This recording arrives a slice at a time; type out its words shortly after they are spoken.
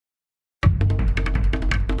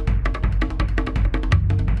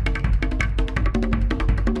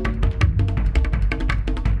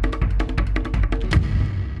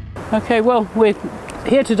Okay, well, we're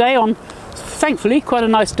here today on, thankfully, quite a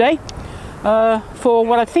nice day for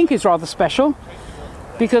what I think is rather special,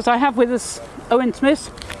 because I have with us Owen Smith,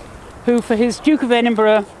 who for his Duke of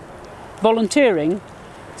Edinburgh volunteering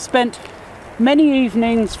spent many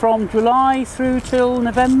evenings from July through till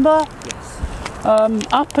November,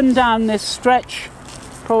 up and down this stretch,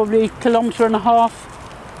 probably a kilometre and a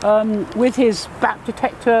half, with his bat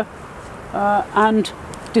detector and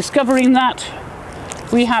discovering that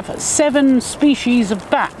we have 7 species of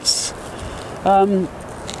bats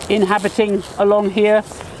inhabiting along here,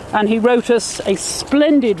 and he wrote us a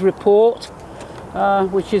splendid report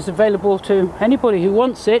which is available to anybody who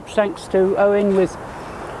wants it, thanks to Owen, with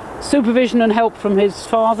supervision and help from his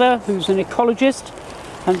father, who's an ecologist.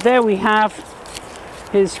 And there we have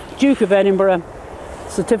his Duke of Edinburgh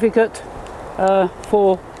certificate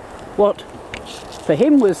for what for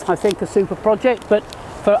him was, I think, a super project, but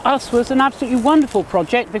for us was an absolutely wonderful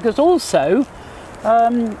project, because also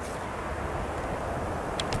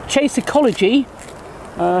Chase Ecology,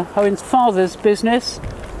 Owen's father's business,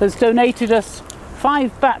 has donated us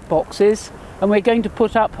 5 bat boxes, and we're going to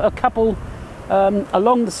put up a couple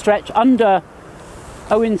along the stretch under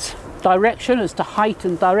Owen's direction as to height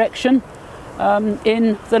and direction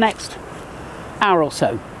in the next hour or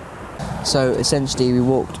so. So essentially we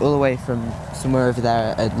walked all the way from somewhere over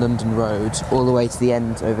there at London Road all the way to the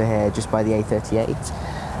end over here just by the A38,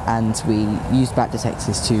 and we used bat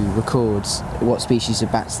detectors to record what species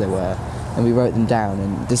of bats there were, and we wrote them down,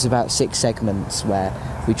 and there's about 6 segments where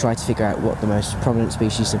we tried to figure out what the most prominent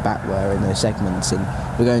species of bat were in those segments, and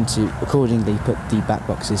we're going to accordingly put the bat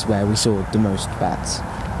boxes where we saw the most bats.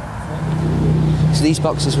 So these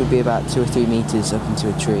boxes would be about 2 or 3 metres up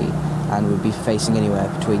into a tree, and would be facing anywhere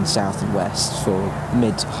between south and west for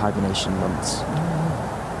mid-hibernation months.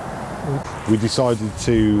 We decided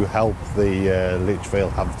to help the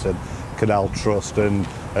Lichfield Hatherton Canal Trust, and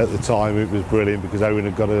at the time it was brilliant because Owen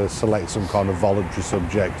had got to select some kind of voluntary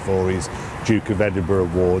subject for his Duke of Edinburgh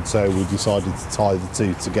Award, so we decided to tie the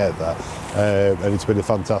two together, and it's been a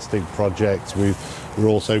fantastic project. We're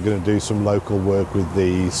also going to do some local work with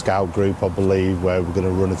the Scout group, I believe, where we're going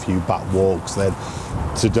to run a few bat walks. Then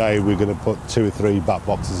today we're going to put 2 or 3 bat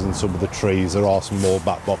boxes in some of the trees. There are some more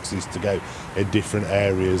bat boxes to go in different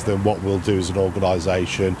areas. Then what we'll do as an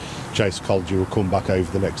organisation, Chase Ecology, will come back over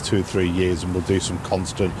the next 2 or 3 years and we'll do some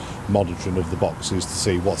constant monitoring of the boxes to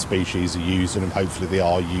see what species are using them. Hopefully they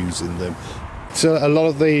are using them. So a lot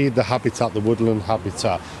of the habitat, the woodland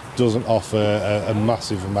habitat, doesn't offer a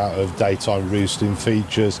massive amount of daytime roosting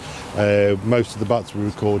features. Most of the bats we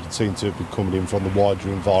recorded seem to be coming in from the wider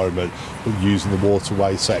environment, but using the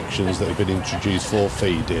waterway sections that have been introduced for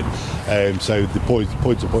feeding. So the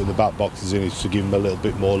point of putting the bat boxes in is to give them a little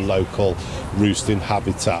bit more local roosting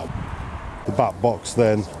habitat. The bat box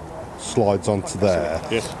then slides onto there,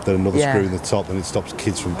 then another screw in the top, and it stops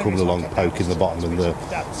kids from coming along, poking the bottom and the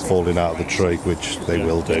falling out of the tree, which they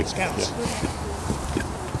will do.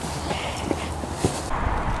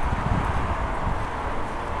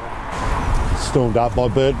 Stormed out by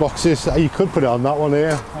bird boxes. You could put it on that one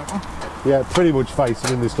here. Yeah, pretty much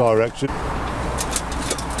facing in this direction.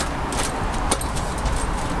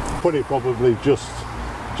 Put it probably just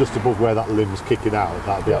above where that limb's kicking out.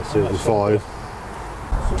 That'd be absolutely fine.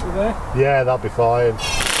 There? Yeah, that'd be fine.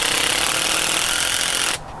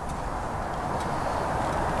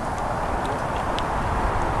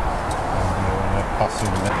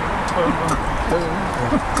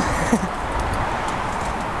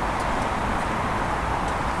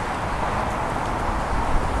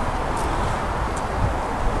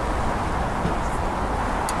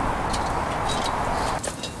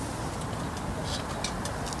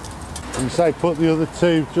 And say put the other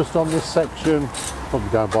 2 just on this section, probably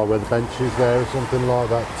down by where the bench is there or something like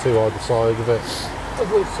that, 2 either side of it.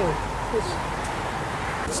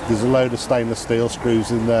 There's a load of stainless steel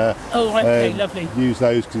screws in there. Oh, okay, lovely. Use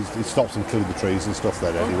those because it stops them killing the trees and stuff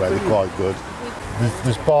then anyway, they're quite good.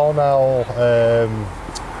 There's barn owl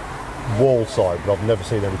wall side, but I've never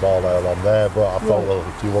seen any barn owl on there, but I thought, well,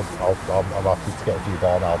 if you want, I'm happy to get a few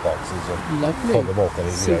barn owl boxes and put them up, and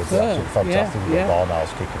it's absolutely fantastic with barn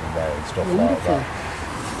owls kicking in there and stuff like that.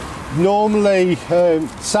 Normally,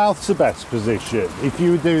 south's the best position. If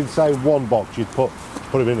you were doing, say, 1 box, you'd put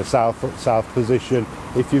them in a south position.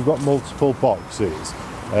 If you've got multiple boxes,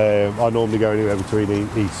 I normally go anywhere between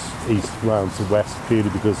east round to west, purely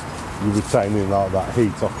because you're retaining like that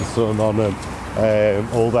heat off the sun on them.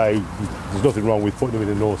 Although there's nothing wrong with putting them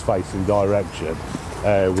in a north-facing direction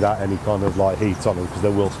without any kind of like heat on them, because they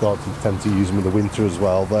will start to tend to use them in the winter as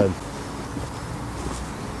well then.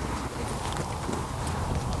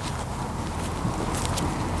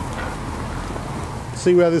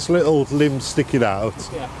 See where this little limb's sticking out?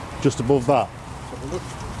 Yeah. Just above that.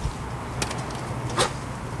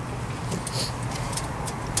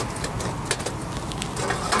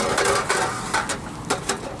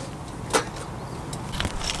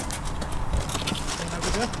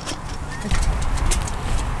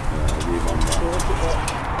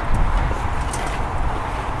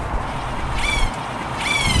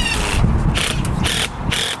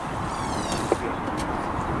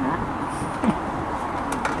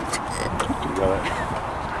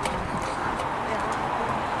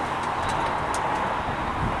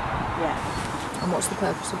 And what's the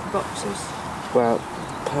purpose of the boxes? Well,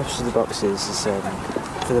 the purpose of the boxes is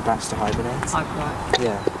for the bats to hibernate. Right.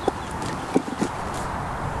 Yeah.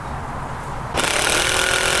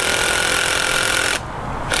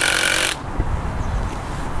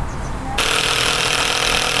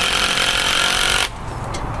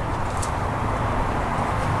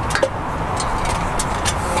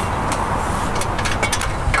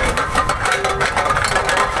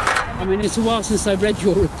 I mean, it's a while since I read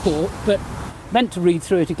your report, but meant to read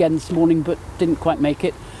through it again this morning, but didn't quite make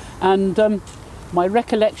it. And my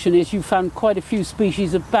recollection is you found quite a few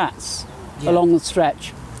species of bats along the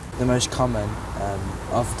stretch. The most common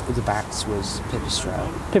of the bats was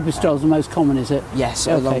pipistrelle. Pipistrelle's the most common, is it? Yes,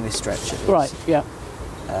 Okay. along this stretch it is. Right, yeah.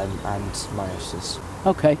 And myostis.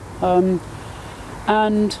 Okay.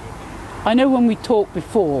 And I know when we talked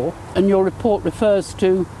before, and your report refers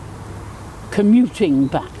to commuting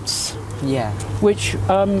bats, Yeah. which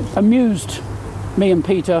amused me and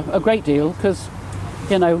Peter a great deal, because,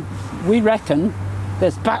 you know, we reckon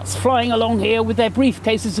there's bats flying along here with their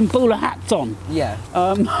briefcases and bowler hats on. Yeah.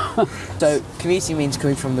 So commuting means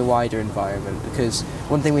coming from the wider environment, because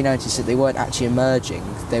one thing we noticed that they weren't actually emerging.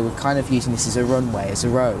 They were kind of using this as a runway, as a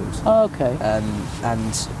road. Okay.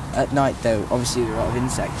 And at night, though, obviously there are a lot of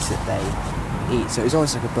insects that they eat, so it was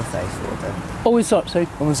almost like a buffet for them. Always thought so.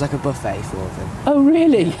 Almost like a buffet for them. Oh,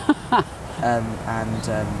 really?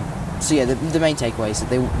 So yeah, the main takeaway is that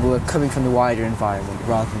they were coming from the wider environment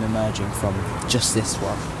rather than emerging from just this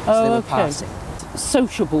one. So they were passing.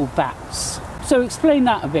 Sociable bats. So explain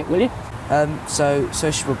that a bit, will you? So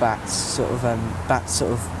sociable bats, sort of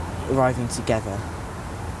arriving together.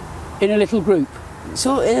 In a little group.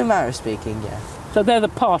 So in a manner of speaking, yeah. So they're the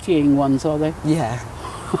partying ones, are they? Yeah.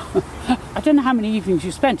 I don't know how many evenings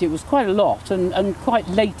you spent. It was quite a lot, and quite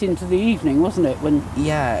late into the evening, wasn't it? When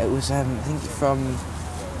Yeah, it was. I think from.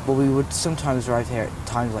 Well, we would sometimes arrive here at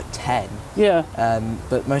times like 10. Yeah.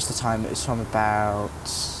 But most of the time it was from about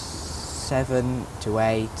 7 to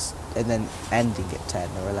 8, and then ending at 10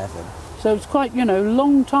 or 11. So it's quite, you know,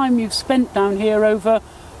 long time you've spent down here over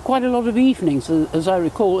quite a lot of evenings, as I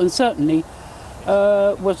recall, and certainly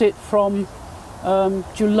was it from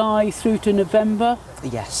July through to November?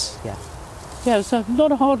 Yes, yeah. Yeah, it's a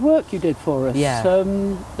lot of hard work you did for us. Yeah.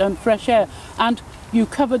 And fresh air. And you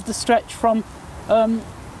covered the stretch from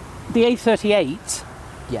the A38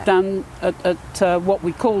 Yeah. down at what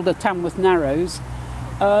we call the Tamworth Narrows,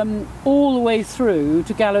 all the way through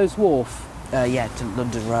to Gallows Wharf. Yeah, to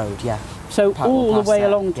London Road, yeah. So all the way there,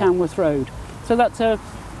 along yeah. Tamworth Road. So it's a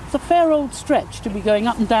fair old stretch to be going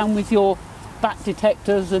up and down with your bat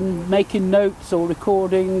detectors and making notes or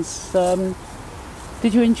recordings.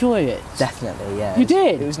 Did you enjoy it? Definitely, yeah. You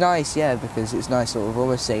did? It was nice, yeah, because it's nice sort of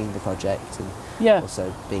almost seeing the project and Yeah.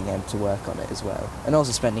 also being able to work on it as well. And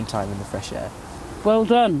also spending time in the fresh air. Well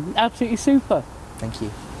done. Absolutely super. Thank you.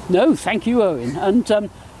 No, thank you, Owen. And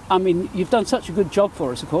I mean, you've done such a good job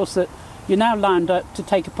for us, of course, that you're now lined up to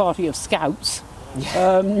take a party of scouts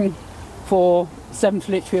for 7th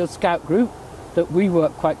Lichfield Scout Group that we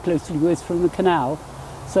work quite closely with from the Canal.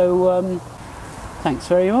 So thanks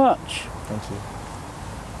very much. Thank you.